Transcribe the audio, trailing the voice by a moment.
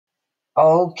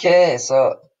Okay,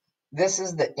 so this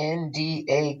is the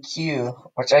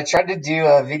NDAQ, which I tried to do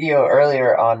a video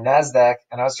earlier on Nasdaq,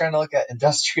 and I was trying to look at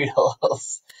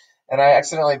industrials, and I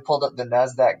accidentally pulled up the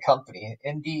Nasdaq company.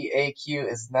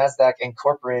 NDAQ is Nasdaq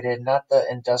Incorporated, not the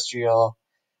industrial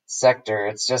sector.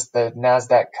 It's just the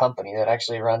Nasdaq company that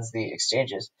actually runs the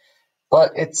exchanges.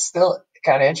 But it's still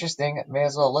kind of interesting. May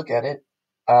as well look at it.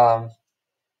 Um,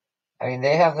 I mean,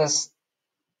 they have this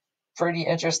pretty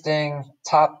interesting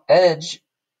top edge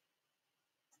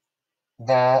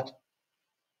that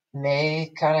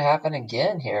may kind of happen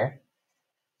again here.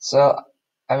 So,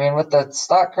 I mean, with the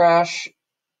stock crash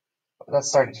that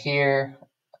started here,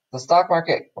 the stock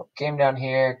market came down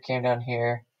here,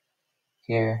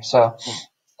 here.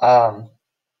 Um,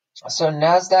 so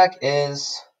Nasdaq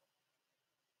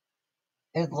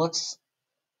it looks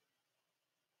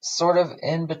sort of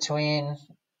in between.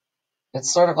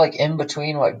 It's sort of like in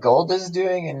between what gold is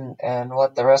doing and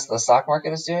what the rest of the stock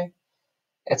market is doing.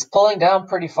 It's pulling down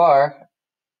pretty far,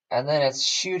 and then it's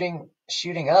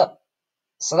shooting up.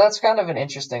 So that's kind of an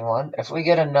interesting one. If we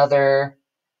get another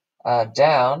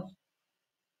down,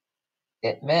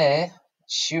 it may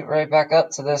shoot right back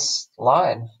up to this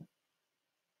line.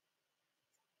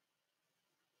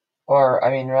 Or,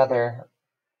 I mean, rather,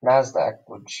 Nasdaq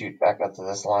would shoot back up to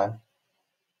this line.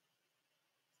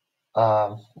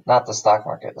 Not the stock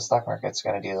market. The stock market's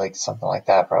going to do like something like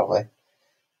that probably.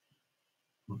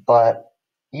 But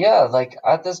yeah, like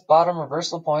at this bottom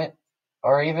reversal point,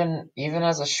 or even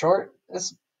as a short,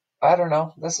 I don't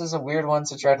know. This is a weird one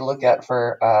to try to look at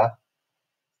for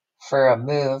a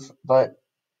move, but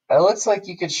it looks like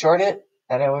you could short it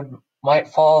and it might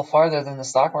fall farther than the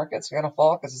stock market's going to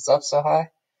fall because it's up so high,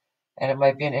 and it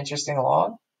might be an interesting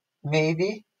long,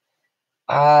 maybe.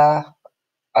 Uh,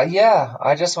 yeah,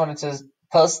 I just wanted to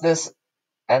post this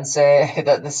and say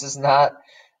that this is not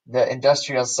the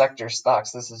industrial sector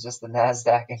stocks. This is just the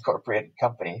Nasdaq Incorporated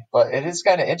company, but it is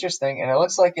kind of interesting, and it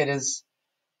looks like it's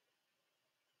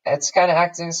kind of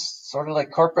acting sort of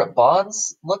like corporate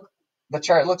bonds. Look, the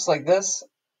chart looks like this.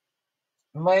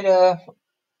 It might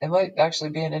it might actually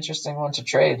be an interesting one to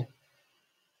trade.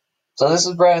 So this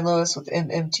is Brian Lewis with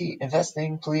MMT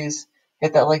Investing. Please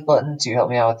hit that like button to help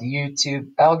me out with the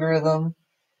YouTube algorithm.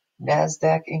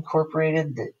 Nasdaq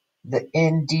Incorporated, the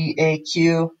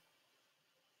NDAQ.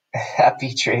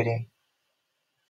 Happy trading.